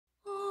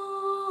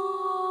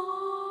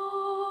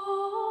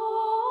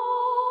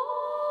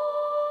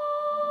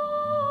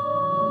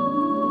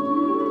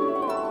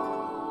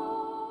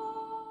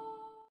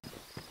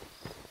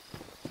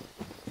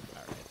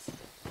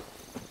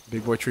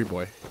Tree boy, tree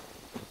boy.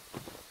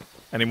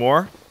 Any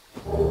more?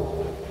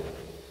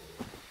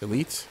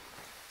 Elite?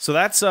 So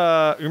that's, you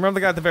remember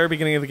the guy at the very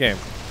beginning of the game?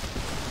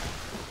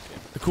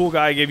 The cool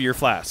guy gave you your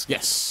flask.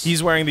 Yes.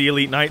 He's wearing the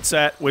Elite Knight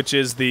set, which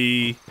is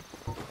the,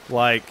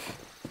 like,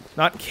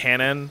 not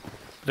canon,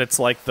 but it's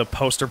like the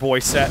poster boy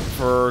set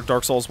for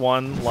Dark Souls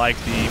 1, like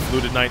the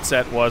Fluted Knight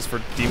set was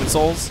for Demon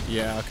Souls.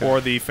 Yeah, okay.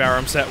 Or the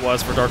Farum set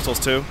was for Dark Souls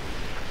 2.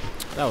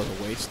 That was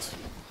a waste.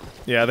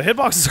 Yeah, the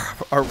hitboxes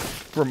are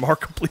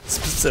remarkably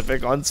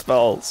specific on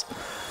spells.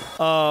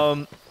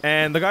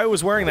 And the guy who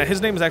was wearing that,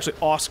 his name is actually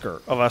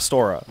Oscar of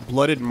Astora.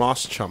 Blooded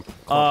moss chump.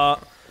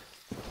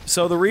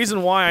 So the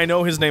reason why I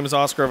know his name is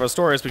Oscar of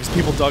Astora is because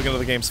people dug into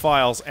the game's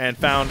files and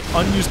found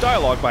unused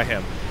dialogue by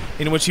him,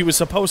 in which he was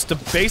supposed to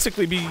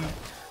basically be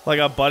like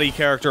a buddy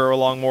character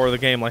along more of the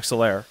game, like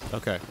Solaire.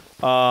 Okay.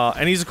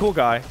 And he's a cool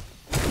guy,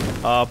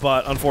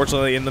 but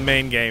unfortunately in the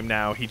main game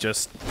now, he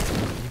just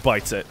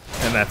bites it,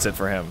 and that's it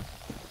for him.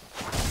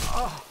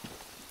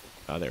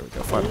 Oh, there we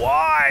go. Fine.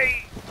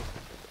 Why?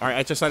 Alright,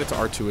 I decided to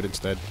R2 it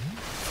instead.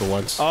 For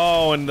once.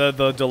 Oh, and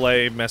the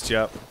delay messed you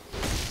up.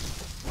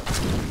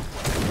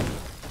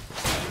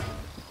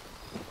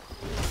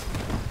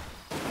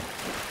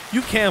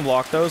 You can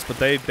block those, but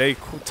they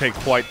take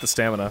quite the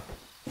stamina.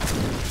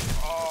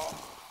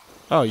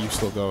 Oh, you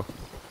still go.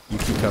 You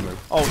keep coming.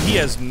 Oh, he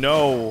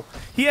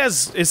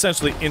has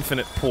essentially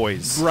infinite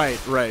poise. Right.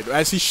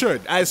 As he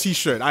should.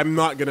 I'm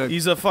not gonna...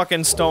 He's a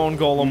fucking stone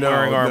golem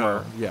wearing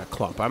armor. No. Yeah,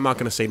 Clump. I'm not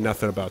gonna say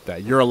nothing about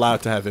that. You're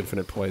allowed to have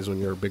infinite poise when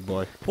you're a big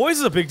boy. Poise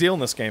is a big deal in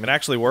this game. It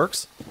actually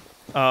works.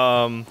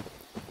 Yeah,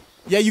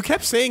 you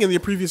kept saying in the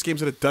previous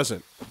games that it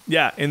doesn't.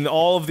 Yeah, in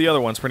all of the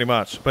other ones, pretty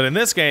much. But in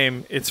this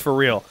game, it's for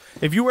real.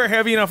 If you wear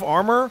heavy enough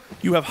armor,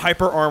 you have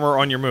hyper armor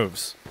on your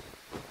moves.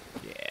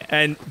 Yeah.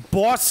 And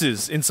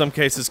bosses, in some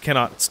cases,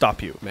 cannot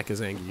stop you. Mecha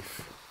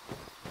Zangief.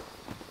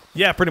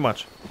 Yeah, pretty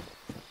much.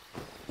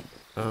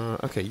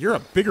 Okay, you're a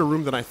bigger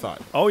room than I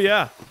thought. Oh,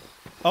 yeah.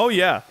 Oh,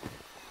 yeah.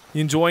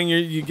 You enjoying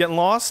you getting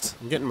lost?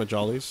 I'm getting my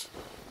jollies.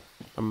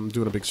 I'm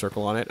doing a big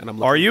circle on it, and I'm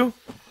looking. Are you?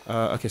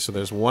 Okay, so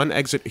there's one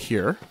exit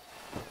here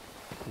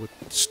with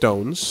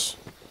stones.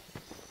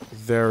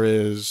 There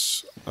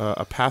is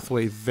a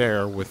pathway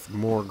there with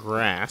more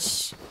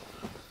grass.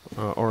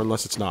 Or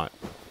unless it's not.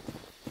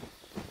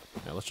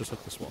 Yeah, let's just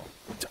hit this wall.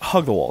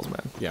 Hug the walls,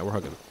 man. Yeah, we're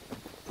hugging.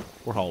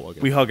 We're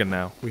hallwugging. We hugging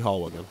now. We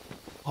hallwugging.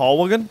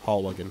 Hallwugging?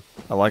 Hallwugging.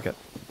 I like it.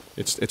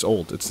 It's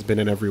old. It's been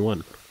in every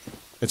one.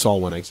 It's all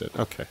one exit.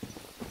 Okay.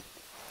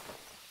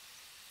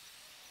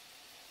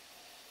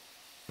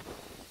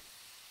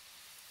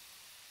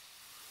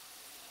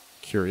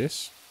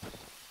 Curious.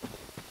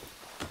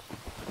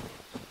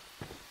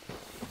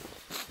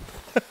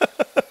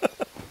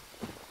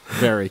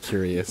 Very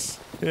curious.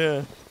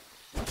 Yeah.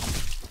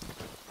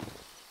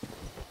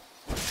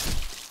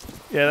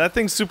 Yeah, that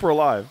thing's super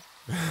alive.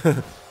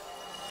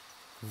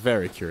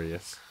 Very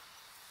curious.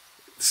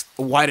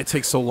 Why'd it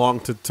take so long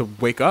to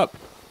wake up?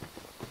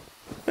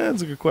 Yeah,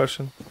 that's a good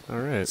question. All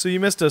right. So you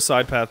missed a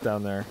side path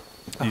down there.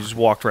 You just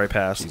walked right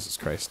past. Jesus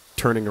Christ.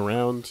 Turning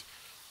around.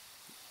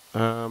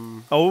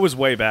 Oh, it was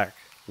way back.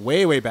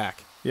 Way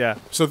back. Yeah.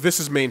 So this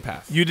is main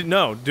path. You didn't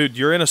know, dude.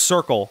 You're in a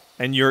circle,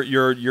 and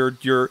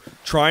you're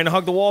trying to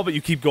hug the wall, but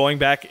you keep going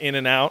back in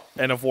and out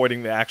and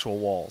avoiding the actual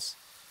walls.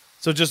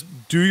 So just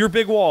do your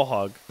big wall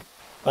hug,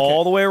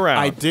 all the way around.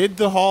 I did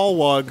the hall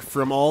wug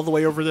from all the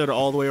way over there to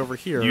all the way over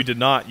here. You did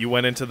not. You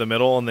went into the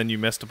middle, and then you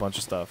missed a bunch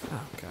of stuff.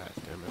 Oh, God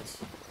damn it.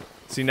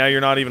 See, now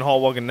you're not even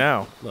hall wugging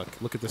now.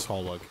 Look at this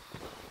hall wug.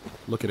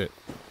 Look at it.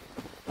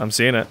 I'm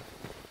seeing it.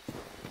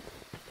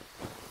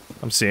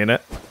 I'm seeing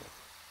it.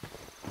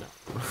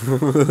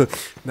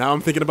 Now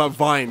I'm thinking about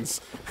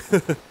vines.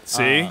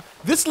 See?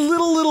 This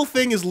little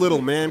thing is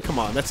little, man. Come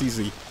on, that's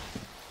easy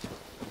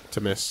to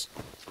miss.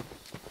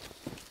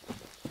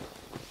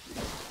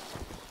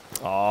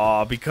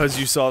 Aw, because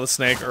you saw the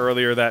snake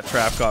earlier, that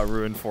trap got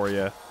ruined for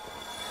you.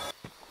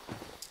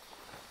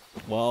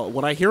 Well,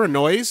 when I hear a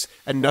noise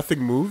and nothing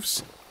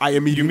moves, I You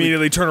immediately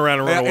immediately turn around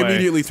and run away.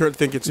 immediately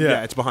think it's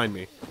Yeah. it's behind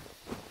me.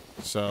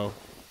 So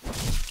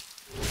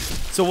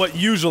So what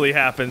usually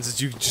happens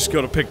is you just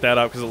go to pick that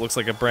up because it looks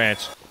like a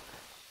branch,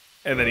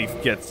 and then he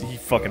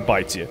fucking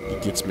bites you. he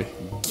gets me.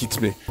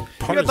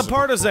 You got the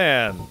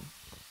partisan.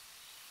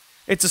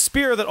 It's a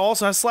spear that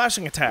also has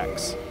slashing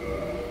attacks.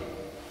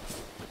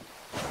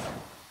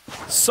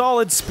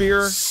 Solid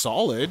spear,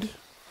 Solid.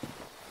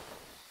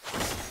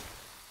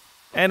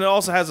 and it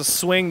also has a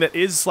swing that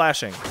is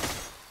slashing.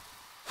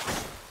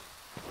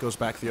 Goes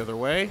back the other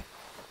way.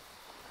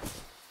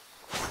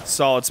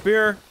 Solid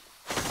spear,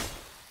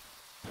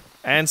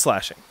 and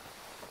slashing.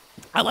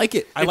 I like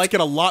it. I like it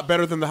a lot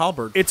better than the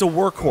halberd. It's a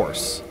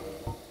workhorse.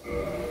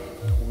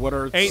 What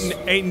are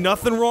Ain't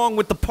nothing wrong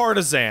with the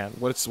partisan.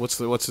 what's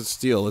its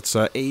deal? It's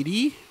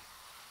 80,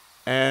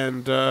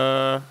 and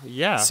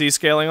yeah. C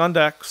scaling on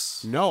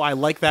decks. No, I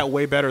like that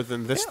way better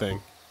than this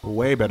thing.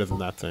 Way better than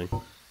that thing.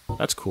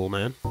 That's cool,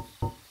 man.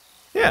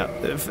 Yeah,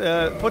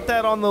 put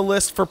that on the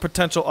list for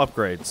potential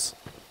upgrades.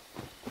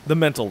 The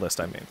mental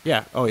list, I mean.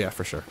 Yeah. Oh yeah,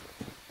 for sure.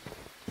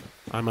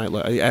 I might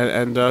let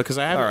and because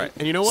I haven't. All right.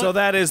 And you know what? So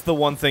that is the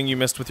one thing you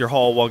missed with your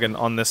Hallwagon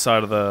on this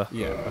side of the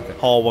yeah. Okay.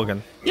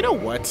 Hallwagon. You know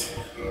what?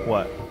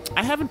 What?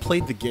 I haven't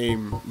played the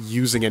game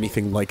using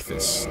anything like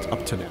this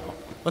up to now.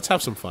 Let's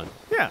have some fun.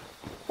 Yeah.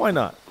 Why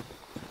not?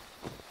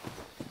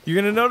 You're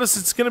gonna notice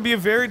it's gonna be a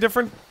very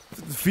different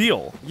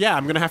feel. Yeah,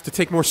 I'm gonna have to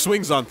take more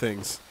swings on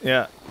things.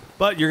 Yeah.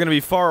 But you're gonna be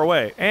far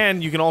away,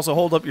 and you can also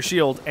hold up your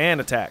shield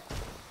and attack.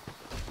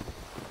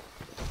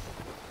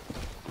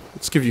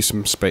 Let's give you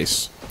some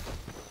space,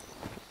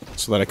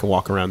 so that I can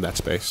walk around that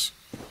space.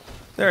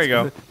 There you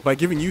go. By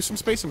giving you some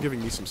space, I'm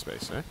giving me some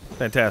space. Eh?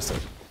 Fantastic.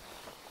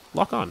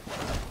 Lock on.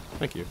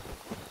 Thank you.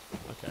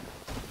 Okay.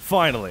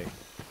 Finally.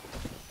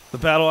 The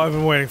battle I've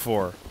been waiting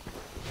for.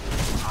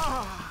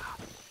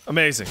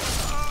 Amazing.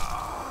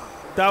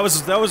 That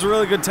was a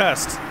really good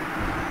test.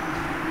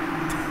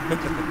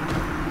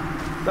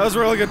 That was a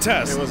really good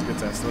test. It was a good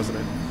test, wasn't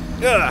it?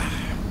 Ugh.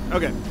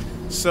 Okay.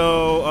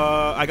 So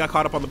I got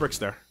caught up on the bricks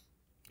there.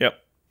 Yep.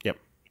 Yep.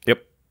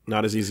 Yep.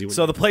 Not as easy.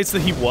 So the place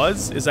that he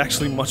was is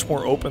actually much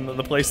more open than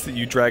the place that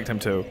you dragged him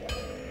to.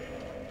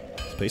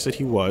 the place that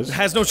he was. It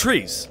has no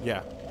trees.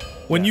 Yeah.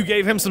 When you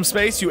gave him some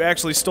space, you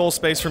actually stole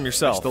space from I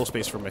yourself. stole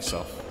space for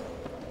myself.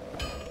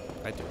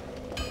 I did.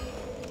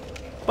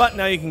 But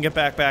now you can get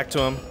back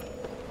to him.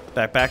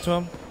 Back to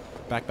him?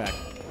 Back.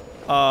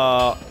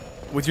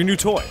 With your new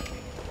toy.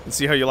 And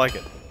see how you like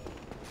it.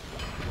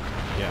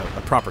 Yeah,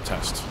 a proper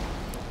test.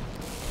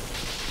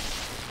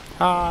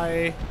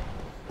 Hi.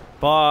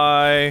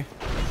 Bye.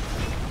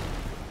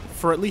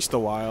 For at least a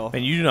while.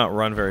 And you do not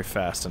run very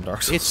fast in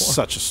Dark Souls It's 4.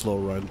 such a slow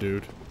run,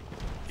 dude.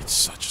 It's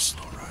such a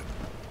slow run.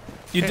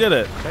 You did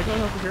it. Can I go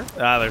over here?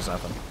 Ah, there's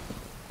nothing.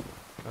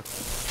 Okay.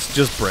 It's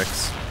just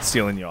bricks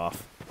stealing you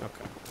off.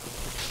 Okay.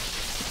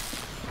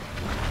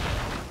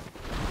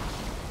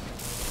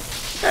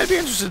 I'd be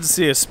interested to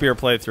see a spear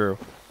playthrough.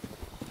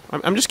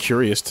 I'm just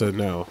curious to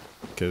know,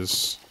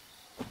 because...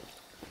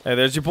 Hey,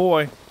 there's your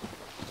boy.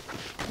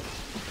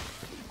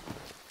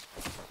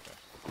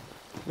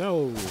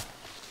 No.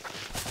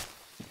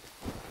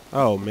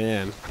 Oh,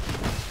 man.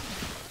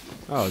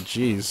 Oh,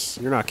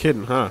 jeez. You're not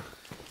kidding, huh?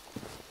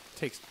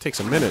 Takes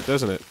a minute,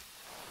 doesn't it?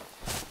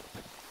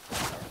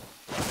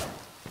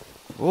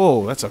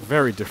 Oh, that's a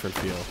very different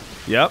feel.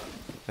 Yep.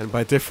 And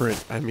by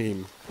different, I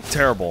mean...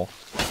 Terrible.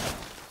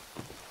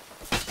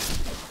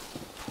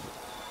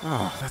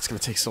 Oh, that's gonna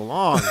take so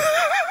long.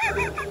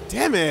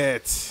 Damn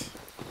it!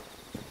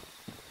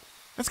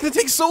 That's gonna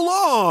take so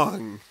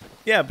long!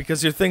 Yeah,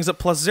 because your thing's at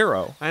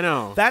 +0. I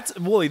know. That's,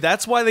 Wooly,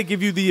 that's why they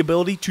give you the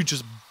ability to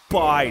just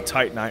buy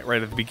Titanite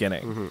right at the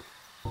beginning. Mm-hmm.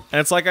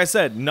 And it's like I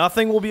said,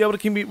 nothing will be able to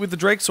compete with the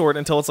Drake Sword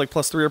until it's like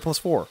 +3 or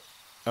 +4.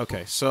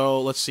 Okay, so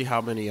let's see how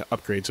many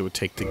upgrades it would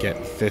take to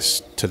get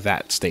this to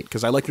that state,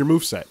 because I like your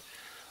moveset.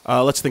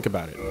 Let's think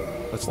about it.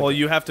 Well,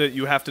 you have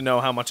to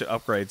know how much it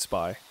upgrades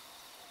by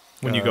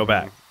when you go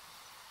back.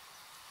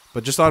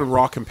 But just on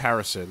raw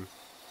comparison,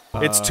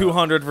 It's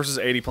 200 versus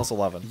 80 plus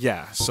 11.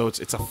 yeah, so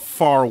it's a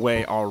far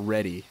way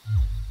already.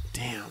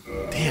 Damn.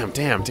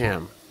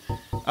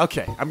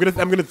 Okay, I'm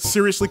gonna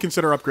seriously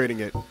consider upgrading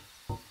it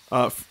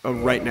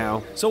right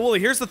now. So, Wooly,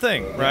 here's the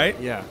thing, right?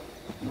 Yeah.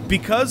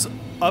 Because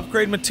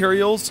upgrade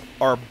materials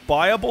are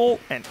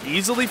buyable and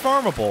easily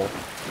farmable,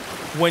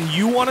 when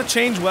you want to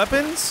change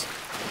weapons,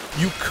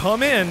 you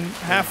come in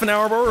half an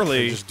hour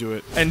early Just do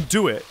it. and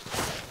do it.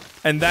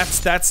 And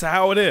that's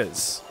how it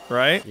is,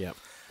 right? Yep.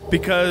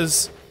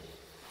 Because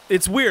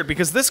it's weird,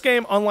 because this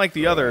game, unlike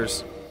the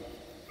others,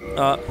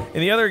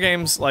 in the other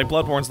games, like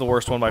Bloodborne's the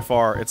worst one by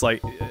far, it's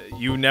like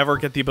you never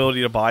get the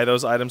ability to buy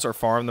those items or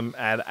farm them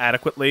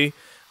adequately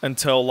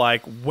until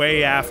like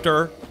way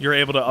after you're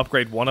able to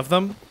upgrade one of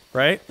them,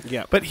 right?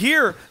 Yeah. But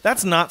here,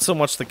 that's not so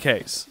much the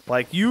case.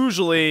 Like,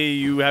 usually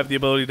you have the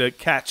ability to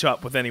catch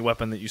up with any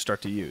weapon that you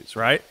start to use,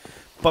 right?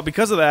 But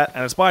because of that,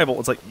 and it's buyable,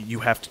 it's like you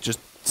have to just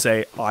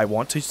say, I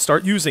want to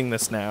start using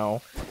this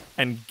now,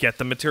 and get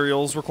the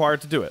materials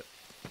required to do it.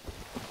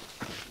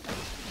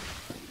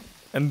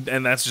 And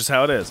that's just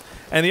how it is.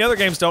 And the other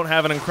games don't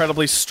have an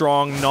incredibly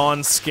strong,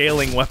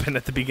 non-scaling weapon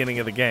at the beginning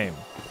of the game.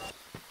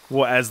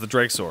 Well, as the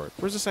Drake Sword.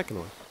 Where's the second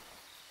one?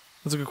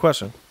 That's a good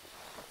question.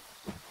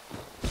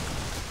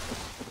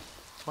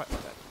 What?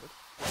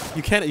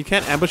 You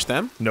can't ambush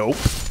them? Nope.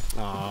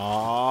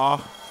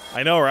 Aww.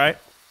 I know, right?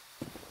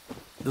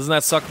 Doesn't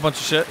that suck a bunch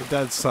of shit? It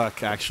does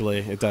suck, actually.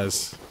 It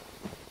does.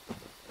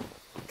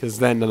 Because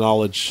then the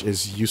knowledge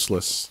is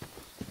useless.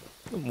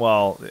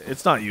 Well,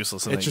 it's not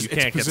useless, and you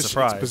can't get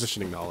surprised. It's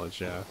positioning knowledge,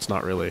 yeah. It's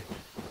not really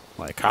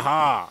like,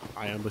 haha,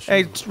 I ambush Hey,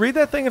 you. read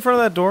that thing in front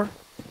of that door.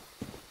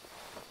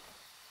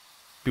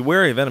 Be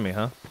wary of enemy,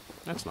 huh?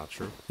 That's not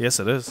true. Yes,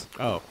 it is.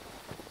 Oh.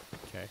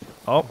 Okay.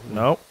 Oh,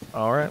 no.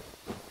 All right.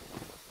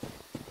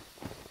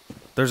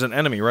 There's an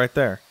enemy right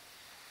there.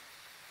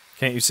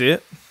 Can't you see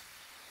it?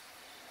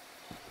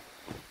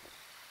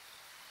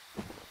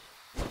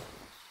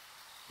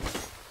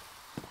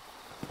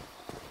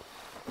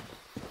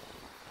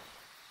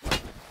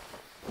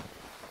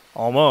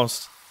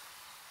 Almost.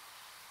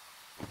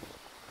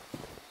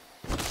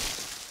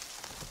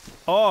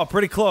 Oh,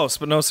 pretty close,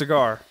 but no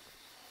cigar.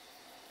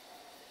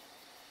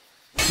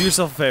 Do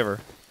yourself a favor.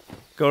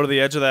 Go to the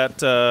edge of that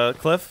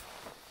cliff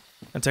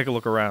and take a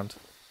look around.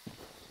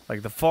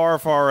 Like the far,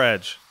 far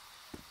edge.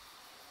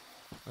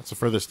 That's the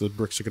furthest the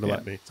bricks are going to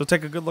let me. So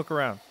take a good look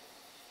around.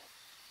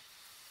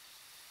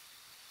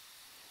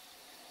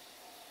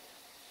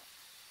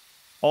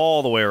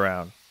 All the way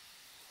around.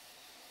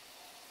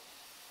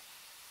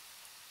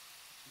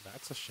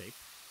 That's a shape.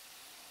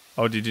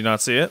 Oh, did you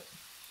not see it?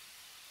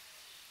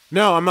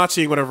 No, I'm not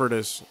seeing whatever it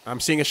is.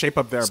 I'm seeing a shape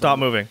up there. Stop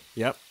moving.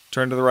 Yep.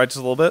 Turn to the right just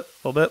a little bit.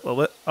 Little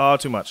bit. Oh,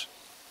 too much.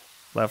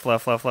 Left.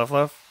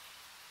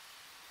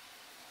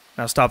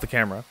 Now stop the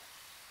camera.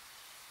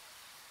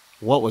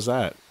 What was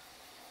that?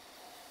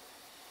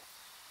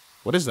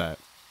 What is that?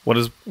 What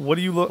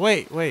do you look?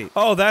 Wait.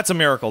 Oh, that's a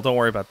miracle. Don't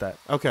worry about that.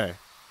 Okay.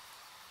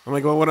 I'm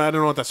like, well, I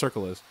don't know what that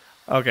circle is.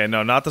 Okay,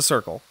 no, not the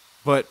circle.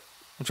 But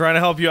I'm trying to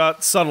help you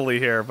out subtly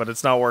here, but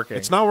it's not working.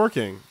 it's not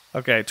working.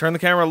 Okay, turn the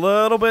camera a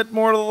little bit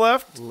more to the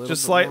left,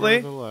 just slightly.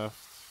 To the left.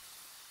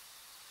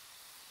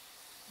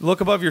 Look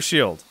above your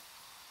shield.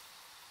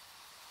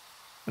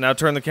 Now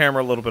turn the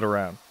camera a little bit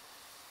around.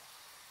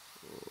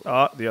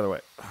 The other way.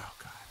 Oh,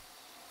 God.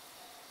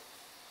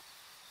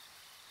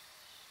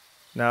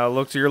 Now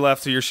look to your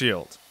left to your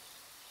shield.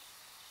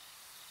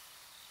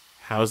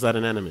 How is that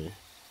an enemy?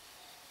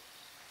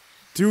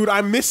 Dude,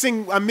 I'm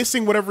missing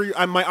whatever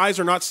my eyes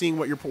are not seeing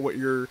what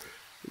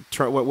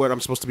I'm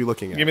supposed to be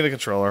looking at. Give me the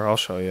controller. I'll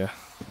show you.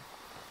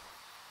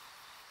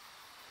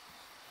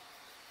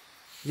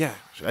 Yeah,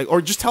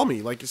 or just tell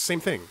me, like, it's the same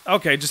thing.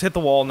 Okay, just hit the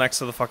wall next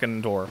to the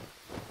fucking door.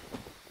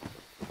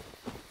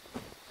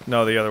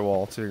 No, the other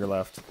wall to your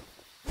left.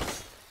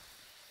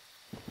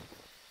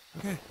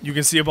 Okay. You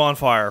can see a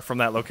bonfire from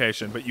that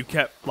location, but you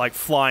kept, like,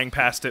 flying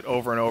past it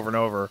over and over and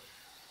over.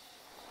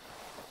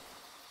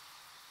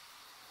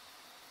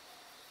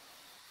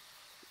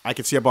 I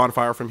can see a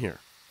bonfire from here.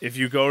 If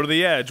you go to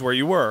the edge where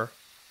you were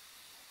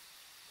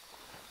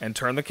and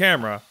turn the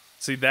camera,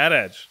 see that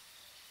edge?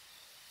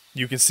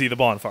 You can see the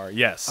bonfire,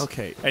 yes.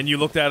 Okay. And you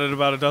looked at it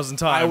about a dozen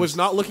times. I was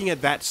not looking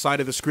at that side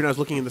of the screen. I was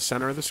looking in the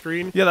center of the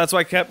screen. Yeah, that's why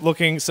I kept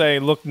looking,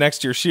 saying, look next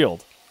to your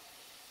shield.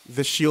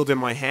 The shield in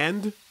my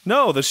hand?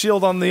 No, the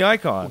shield on the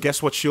icon.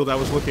 Guess what shield I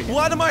was looking at?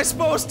 What am I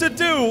supposed to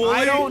do?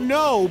 I don't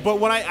know, but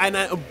when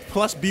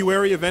plus be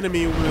wary of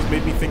enemy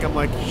made me think, I'm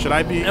like, should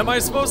I be? Am I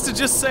supposed to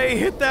just say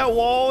hit that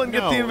wall and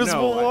get the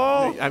invisible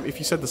wall? If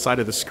you said the side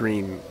of the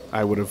screen,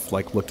 I would have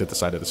like looked at the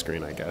side of the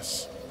screen, I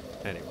guess.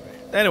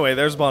 Anyway,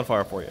 there's a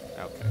bonfire for you.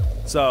 Okay.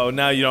 So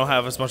now you don't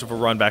have as much of a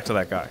run back to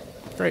that guy.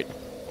 Great.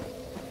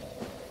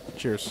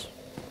 Cheers.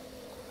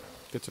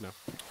 Good to know.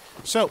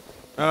 So,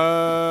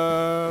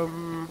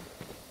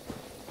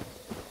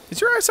 is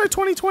your eyesight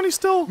 20/20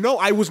 still? no,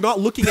 I was not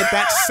looking at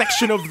that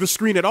section of the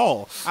screen at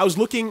all. I was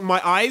looking,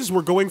 my eyes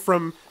were going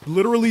from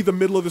literally the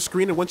middle of the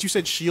screen, and once you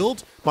said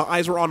shield, my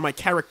eyes were on my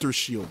character's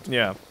shield.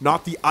 Yeah.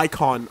 Not the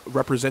icon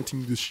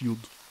representing the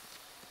shield.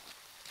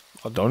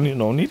 Well,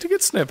 no need to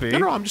get snippy.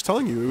 No, I'm just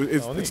telling you,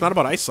 it's not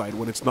about eyesight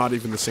when it's not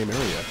even the same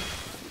area.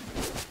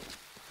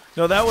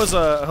 No, that was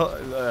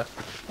a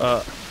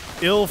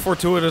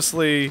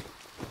ill-fortuitously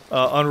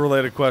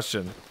unrelated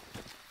question.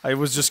 I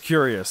was just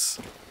curious.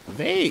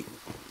 They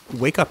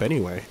wake up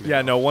anyway.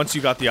 Yeah, no, once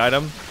you got the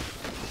item,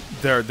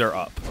 they're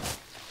up.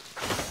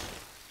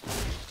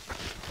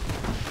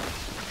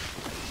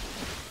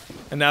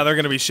 And now they're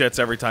gonna be shits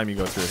every time you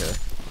go through here.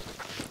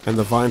 And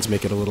the vines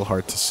make it a little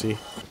hard to see.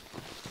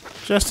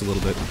 Just a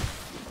little bit.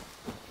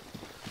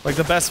 Like,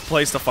 the best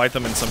place to fight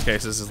them in some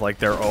cases is, like,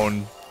 their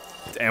own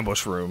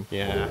ambush room.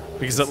 Yeah.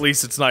 Because at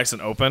least it's nice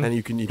and open. And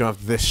you don't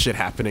have this shit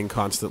happening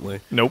constantly.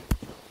 Nope.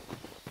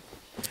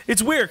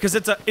 It's weird, because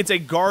it's a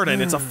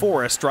garden, it's a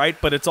forest, right?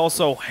 But it's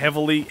also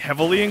heavily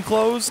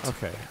enclosed.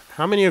 Okay.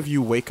 How many of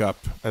you wake up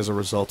as a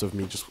result of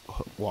me just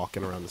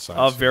walking around the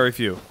sides? Very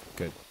few.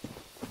 Good.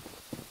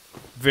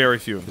 Very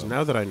few of Because them.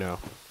 now that I know,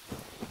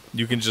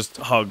 You can just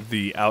hug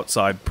the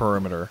outside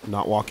perimeter.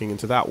 not walking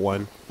into that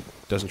one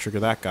doesn't trigger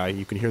that guy.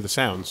 You can hear the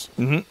sounds.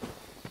 Mm-hmm.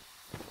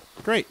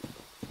 Great.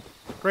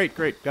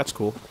 Great. That's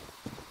cool.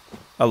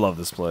 I love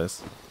this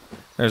place.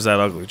 There's that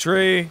ugly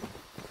tree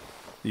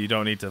that you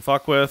don't need to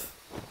fuck with.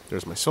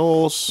 There's my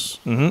souls.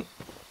 Mm-hmm.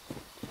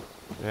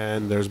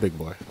 And there's Big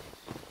Boy.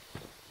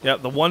 Yeah,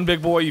 the one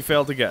big boy you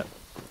failed to get.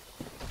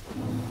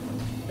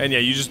 And yeah,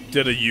 you just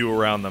did a U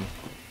around them.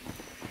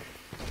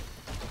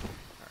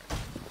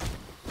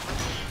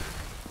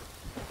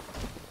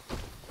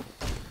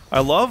 I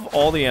love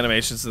all the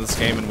animations in this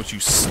game in which you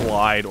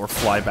slide or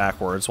fly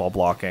backwards while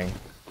blocking.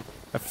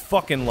 I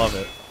fucking love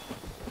it.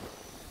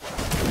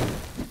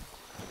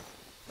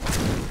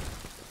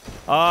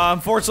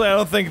 Unfortunately, I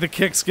don't think the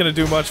kick's gonna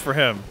do much for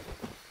him.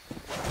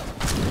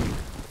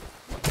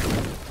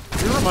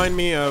 You remind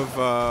me of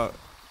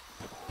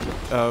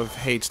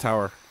Hades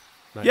Tower.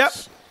 Nice. Yep.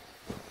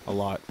 A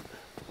lot.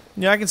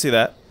 Yeah, I can see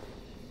that.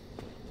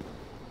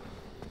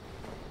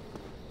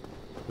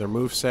 Their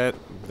moveset,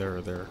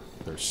 their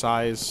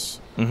size.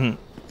 Mm-hmm.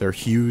 They're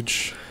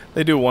huge.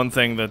 They do one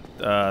thing that,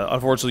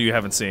 unfortunately, you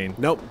haven't seen.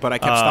 Nope, but I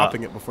kept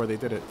stopping it before they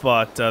did it.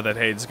 But that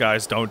Hades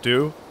guys don't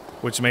do,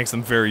 which makes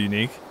them very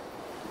unique.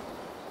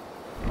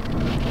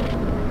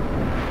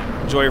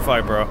 Enjoy your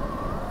fight, bro.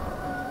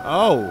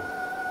 Oh.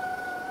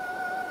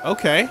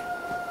 Okay.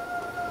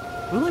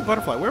 Moonlight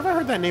Butterfly. Where have I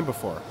heard that name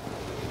before?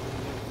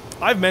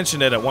 I've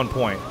mentioned it at one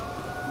point.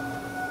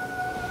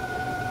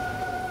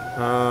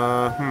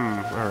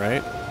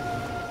 Alright.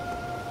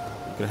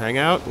 You gonna hang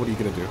out? What are you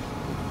gonna do?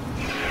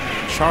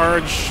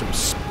 Charge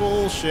some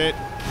bullshit.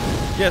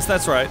 Yes,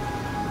 that's right.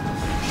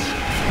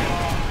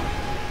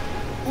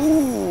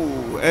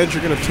 Ooh, Edge,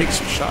 you're gonna take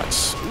some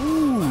shots.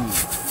 Ooh.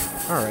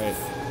 Alright.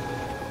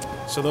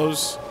 So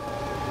those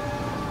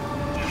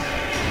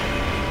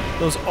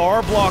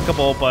are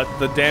blockable, but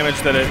the damage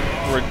that it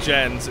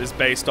regens is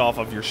based off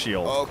of your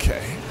shield.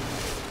 Okay.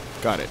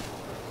 Got it.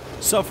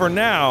 So for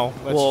now,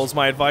 Wolves,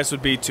 my advice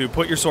would be to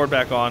put your sword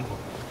back on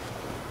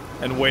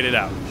and wait it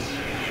out.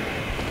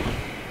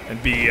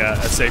 And be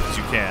as safe as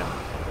you can.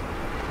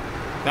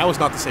 That was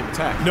not the same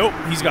attack. Nope,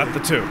 he's got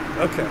the two.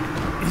 Okay.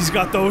 He's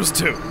got those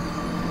two.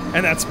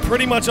 And that's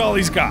pretty much all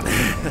he's got.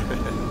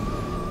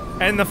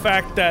 And the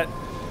fact that...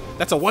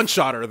 That's a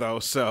one-shotter, though,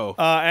 so...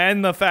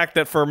 and the fact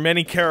that for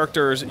many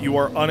characters, you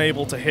are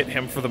unable to hit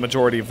him for the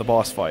majority of the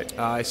boss fight.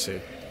 I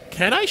see.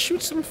 Can I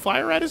shoot some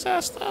fire at his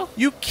ass, though?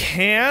 You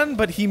can,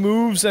 but he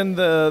moves and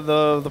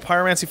the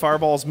Pyromancy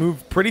fireballs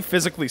move pretty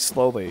physically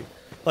slowly.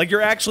 Like,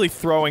 you're actually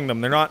throwing them.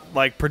 They're not,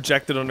 like,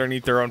 projected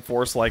underneath their own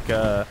force like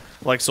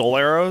soul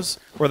arrows,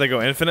 where they go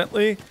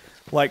infinitely.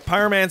 Like,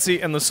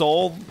 Pyromancy and the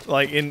soul,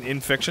 like, in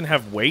fiction,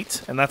 have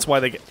weight, and that's why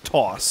they get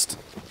tossed.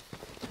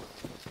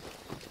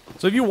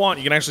 So if you want,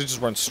 you can actually just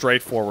run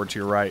straight forward to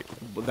your right.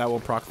 That will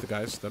proc the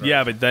guys that are...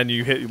 Yeah, but then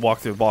you walk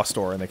through the boss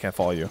door, and they can't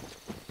follow you.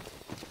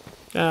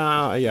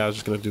 Yeah, I was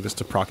just gonna do this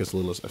to proc as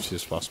little as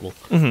possible.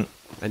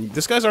 Mm-hmm. And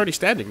this guy's already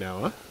standing now,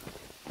 huh?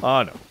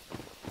 Oh, no.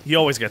 He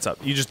always gets up.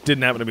 You just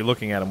didn't happen to be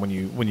looking at him when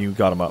you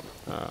got him up.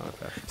 Oh,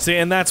 okay. See,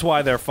 and that's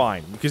why they're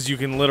fine, because you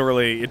can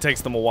literally... It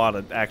takes them a while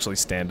to actually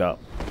stand up.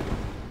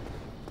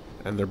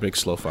 And they're big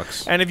slow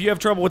fucks. And if you have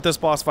trouble with this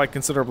boss fight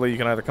considerably, you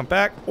can either come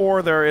back,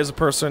 or there is a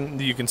person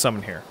that you can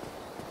summon here.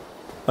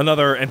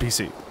 Another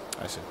NPC.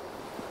 I see.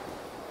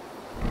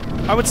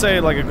 I would say,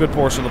 like, a good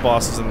portion of the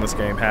bosses in this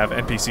game have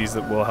NPCs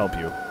that will help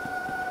you.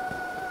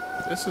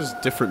 This is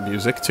different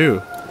music, too.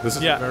 This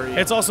is very...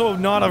 It's also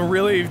not a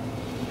really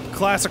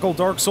classical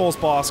Dark Souls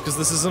boss, because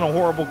this isn't a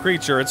horrible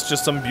creature, it's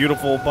just some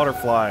beautiful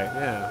butterfly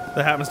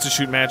that happens to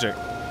shoot magic.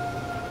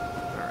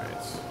 Alright.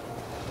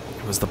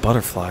 It was the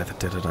butterfly that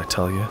did it, I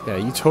tell you. Yeah,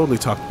 you totally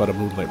talked about a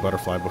Moonlight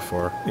Butterfly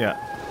before. Yeah.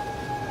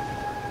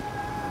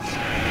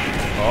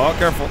 Oh,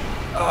 careful.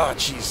 Oh,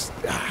 jeez.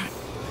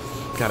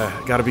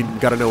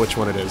 Gotta know which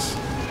one it is.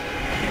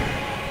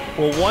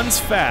 Well, one's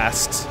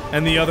fast,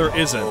 and the other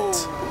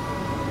isn't.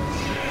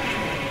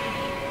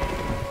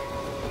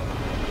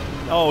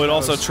 Oh, it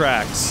also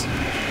tracks.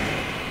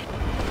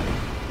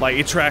 Like,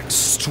 it tracks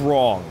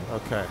strong.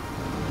 Okay.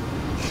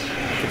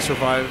 I can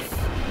survive.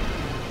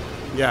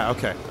 Yeah,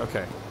 okay,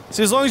 okay.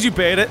 See, as long as you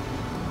bait it.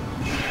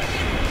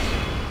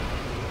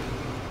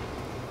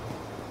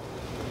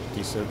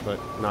 Decent, but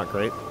not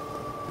great.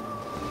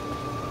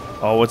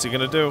 Oh, what's he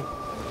gonna do?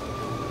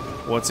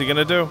 What's he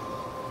gonna do?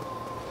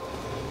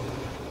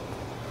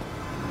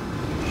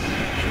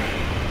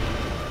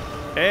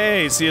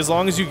 Hey, see, as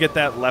long as you get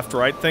that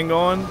left-right thing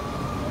going,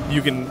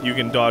 you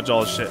can dodge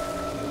all his shit.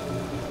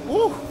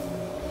 Woo!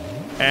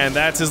 And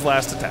that's his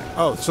last attack.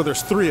 Oh, so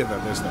there's 3 of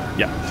them, is there?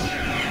 Yeah.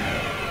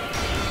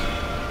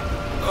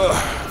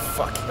 Ugh,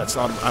 fuck. That's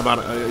not... I'm out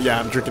of... yeah,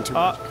 I'm drinking too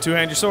much.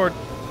 Two-hand your sword.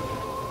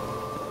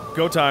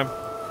 Go time.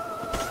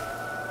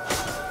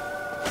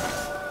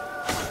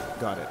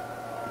 Got it.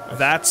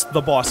 That's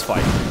the boss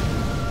fight.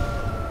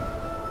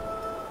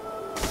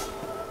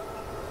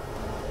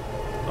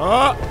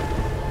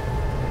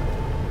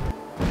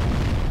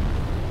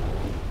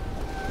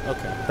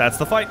 Okay. That's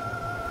the fight.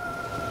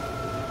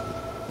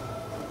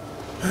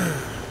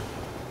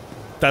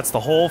 That's the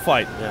whole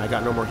fight. Yeah, I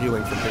got no more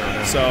healing from here on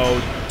out.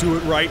 So, do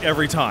it right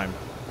every time.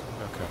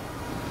 Okay.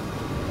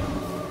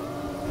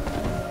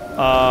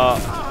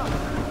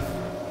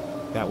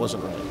 That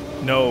wasn't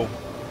right. No.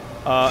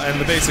 And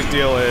the basic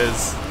deal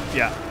is,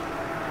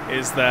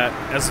 is that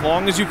as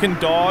long as you can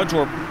dodge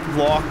or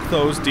block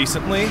those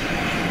decently...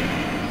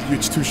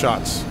 It's 2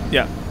 shots.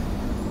 Yeah.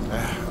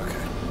 Okay.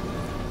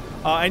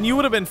 And you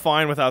would have been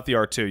fine without the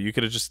R2. You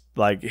could have just,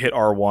 like, hit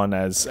R1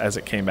 as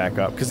it came back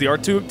up. Because the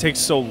R2 takes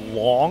so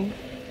long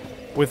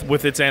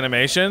with its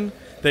animation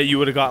that you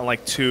would have gotten,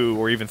 like, 2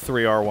 or even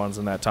 3 R1s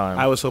in that time.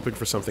 I was hoping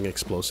for something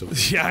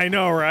explosive. Yeah, I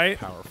know, right?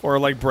 Powerful. Or,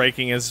 like,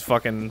 breaking his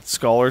fucking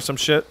skull or some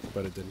shit.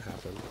 But it didn't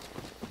happen.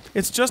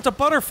 It's just a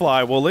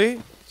butterfly,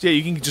 Wooly. Yeah,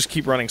 you can just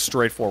keep running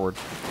straight forward.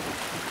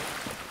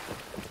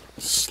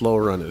 Slow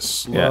run is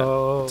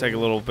slow. Yeah. Take a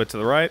little bit to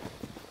the right.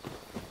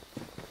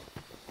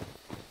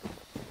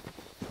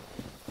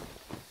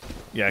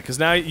 Yeah, because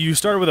now you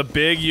started with a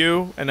big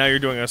U, and now you're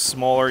doing a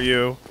smaller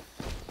U.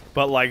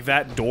 But, like,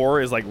 that door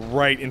is, like,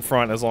 right in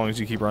front as long as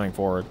you keep running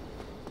forward.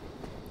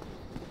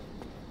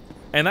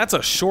 And that's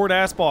a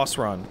short-ass boss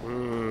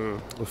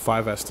run. With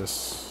 5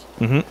 Estus.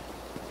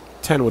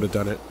 10 would have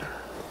done it.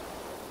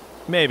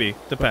 Maybe.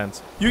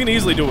 Depends. You can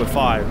easily do it with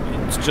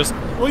 5. It's just...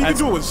 Well, you can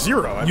do it with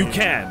 0. I You mean,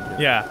 can,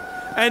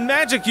 yeah. And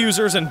magic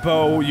users and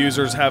bow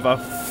users have a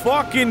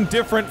fucking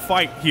different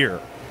fight here.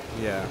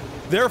 Yeah.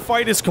 Their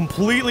fight is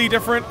completely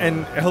different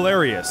and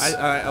hilarious.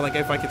 I like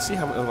if I could see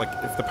how like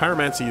if the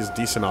pyromancy is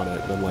decent on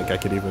it, then like I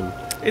could even.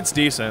 It's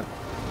decent,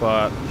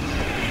 but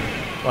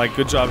like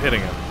good job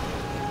hitting him.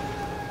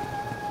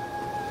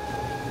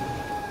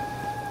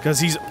 Because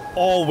he's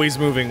always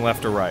moving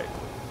left or right.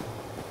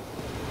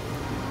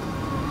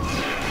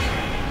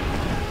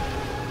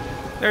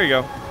 There you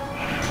go.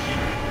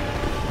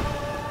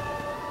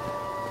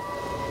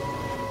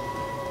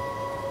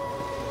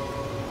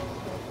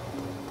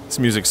 This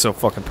music's so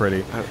fucking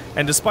pretty.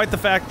 And despite the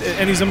fact,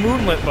 and he's a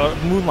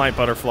moonlight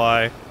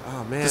butterfly.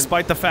 Oh man.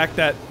 Despite the fact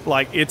that,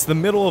 like, it's the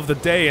middle of the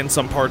day in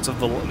some parts of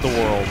the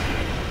world.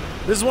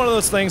 This is one of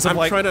those things of,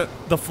 like,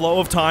 the flow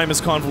of time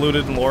is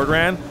convoluted in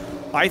Lordran.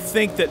 I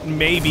think that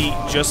maybe,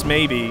 just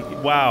maybe,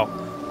 wow,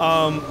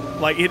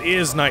 like, it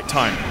is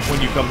nighttime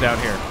when you come down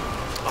here.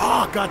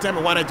 Oh,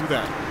 goddammit, why'd I do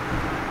that?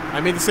 I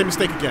made the same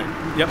mistake again.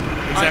 Yep,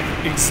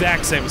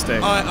 exact same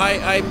mistake.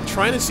 I'm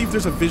trying to see if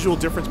there's a visual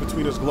difference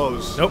between his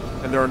glows. Nope.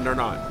 And they're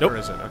not. Nope. There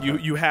isn't.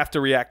 Okay. You have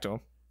to react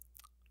to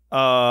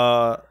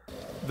them.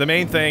 The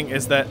main thing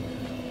is that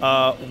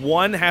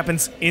one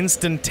happens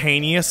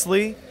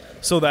instantaneously,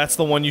 so that's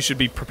the one you should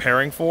be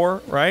preparing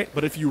for, right?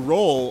 But if you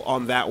roll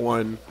on that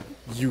one,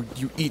 you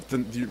eat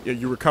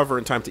you recover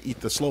in time to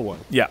eat the slow one.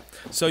 Yeah.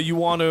 So you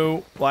want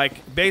to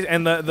like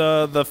and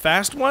the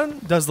fast one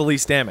does the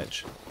least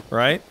damage,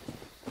 right?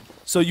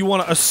 So you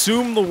want to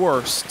assume the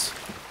worst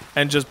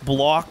and just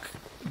block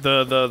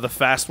the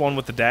fast one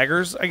with the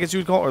daggers, I guess you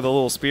would call it, or the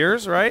little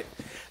spears, right?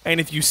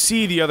 And if you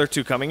see the other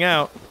two coming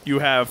out, you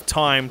have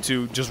time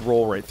to just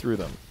roll right through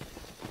them.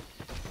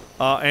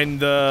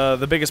 And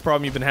the biggest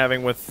problem you've been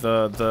having with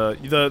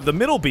the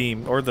middle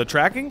beam or the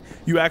tracking,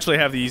 you actually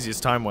have the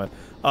easiest time with.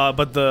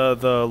 But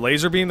the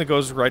laser beam that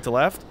goes right to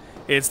left,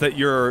 it's that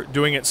you're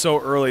doing it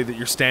so early that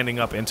you're standing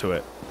up into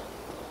it.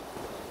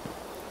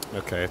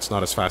 Okay, it's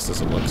not as fast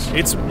as it looks.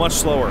 It's much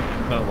slower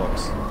than it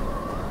looks.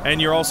 And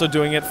you're also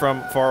doing it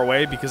from far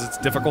away because it's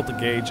difficult to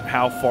gauge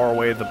how far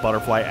away the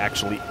butterfly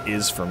actually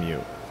is from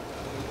you.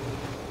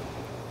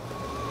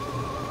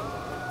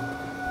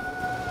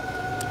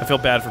 I feel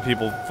bad for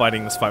people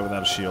fighting this fight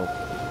without a shield.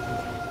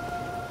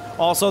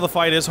 Also, the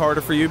fight is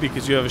harder for you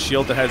because you have a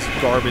shield that has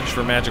garbage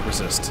for magic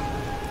resist.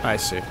 I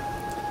see.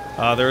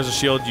 There is a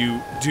shield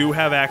you do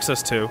have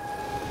access to.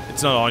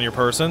 It's not on your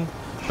person,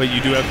 but you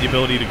do have the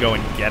ability to go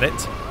and get it.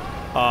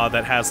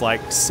 That has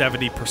like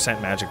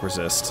 70% magic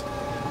resist.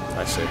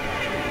 I see.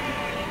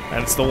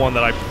 And it's the one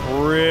that I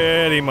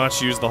pretty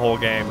much use the whole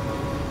game.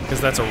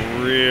 Because that's a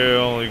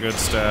really good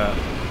stat.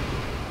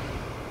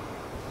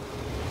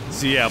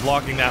 So yeah,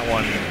 blocking that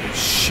one is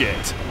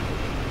shit.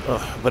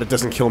 Ugh, but it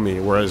doesn't kill me,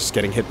 whereas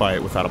getting hit by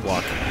it without a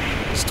block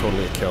is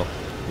totally a kill.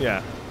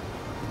 Yeah.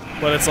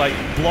 But it's like,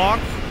 block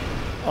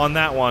on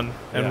that one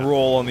and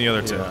roll on the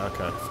other two. Yeah,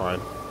 okay,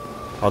 fine.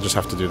 I'll just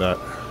have to do that.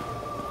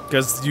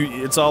 Because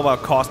it's all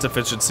about cost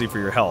efficiency for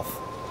your health.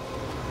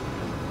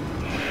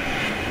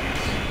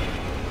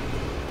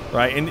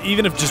 Right? And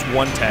even if just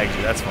one tags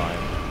you, that's fine.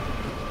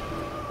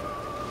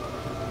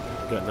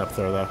 Getting up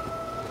there, though.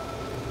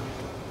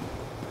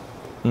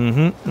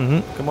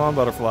 Come on,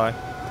 butterfly.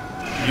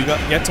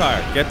 Get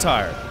tired. Get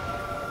tired.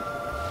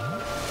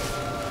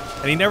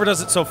 And he never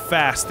does it so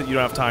fast that you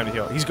don't have time to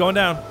heal. He's going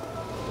down.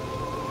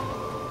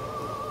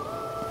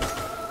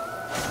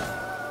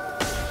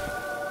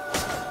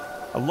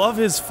 I love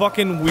his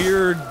fucking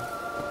weird...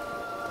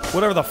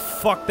 whatever the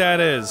fuck that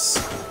is.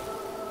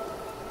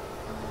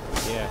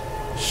 Yeah.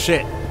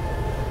 Shit.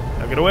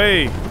 Now get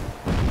away.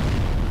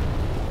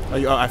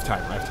 Oh, I have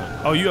time. I have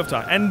time. Oh, you have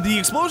time. And the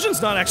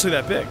explosion's not actually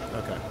that big.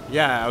 Okay.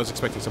 Yeah, I was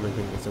expecting something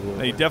big.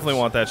 Now you definitely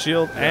want that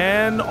shield.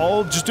 Yeah. And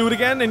I'll just do it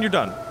again and you're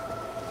done.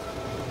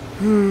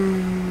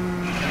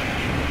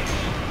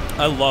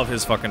 I love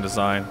his fucking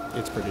design.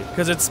 It's pretty.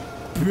 Because it's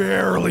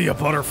barely a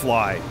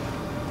butterfly.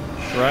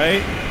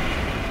 Right?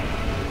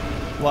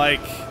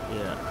 Like...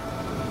 yeah.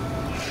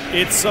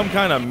 It's some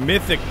kind of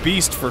mythic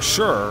beast for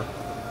sure.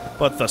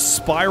 But the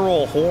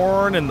spiral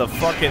horn and the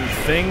fucking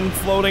thing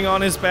floating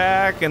on his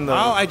back and the...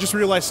 Oh, I just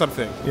realized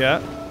something. Yeah?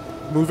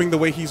 Moving the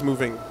way he's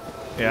moving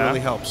really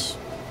helps.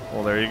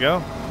 Well, there you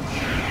go.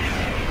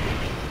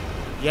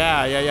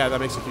 Yeah, that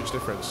makes a huge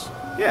difference.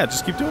 Yeah,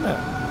 just keep doing that.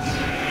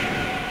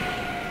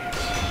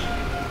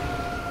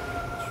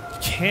 You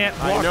can't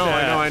block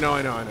that. I know.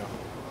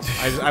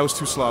 I was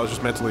too slow. I was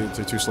just mentally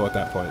too slow at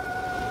that point.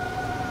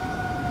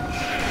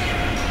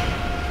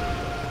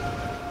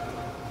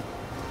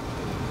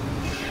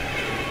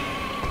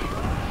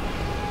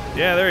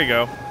 Yeah, there you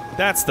go.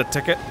 That's the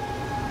ticket.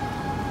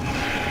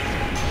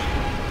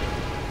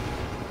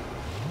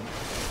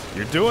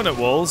 You're doing it,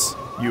 Wolves.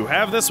 You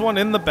have this one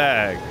in the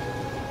bag.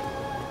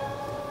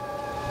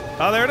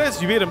 Oh, there it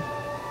is. You beat him.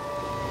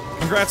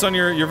 Congrats on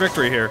your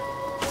victory here.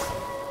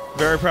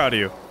 Very proud of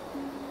you.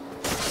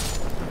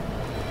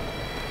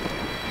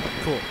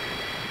 Cool.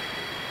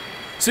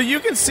 So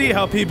you can see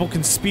how people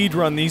can speed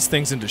run these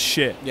things into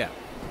shit. Yeah.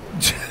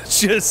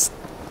 Just.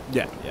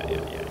 Yeah.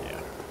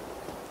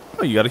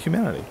 Oh, you got a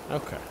humanity.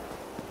 Okay.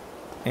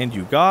 And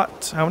you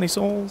got how many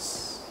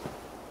souls?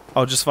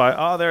 Oh, just 5.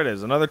 Oh, there it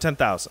is. Another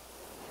 10,000.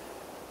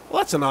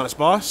 Well, that's an honest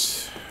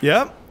boss.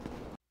 Yep.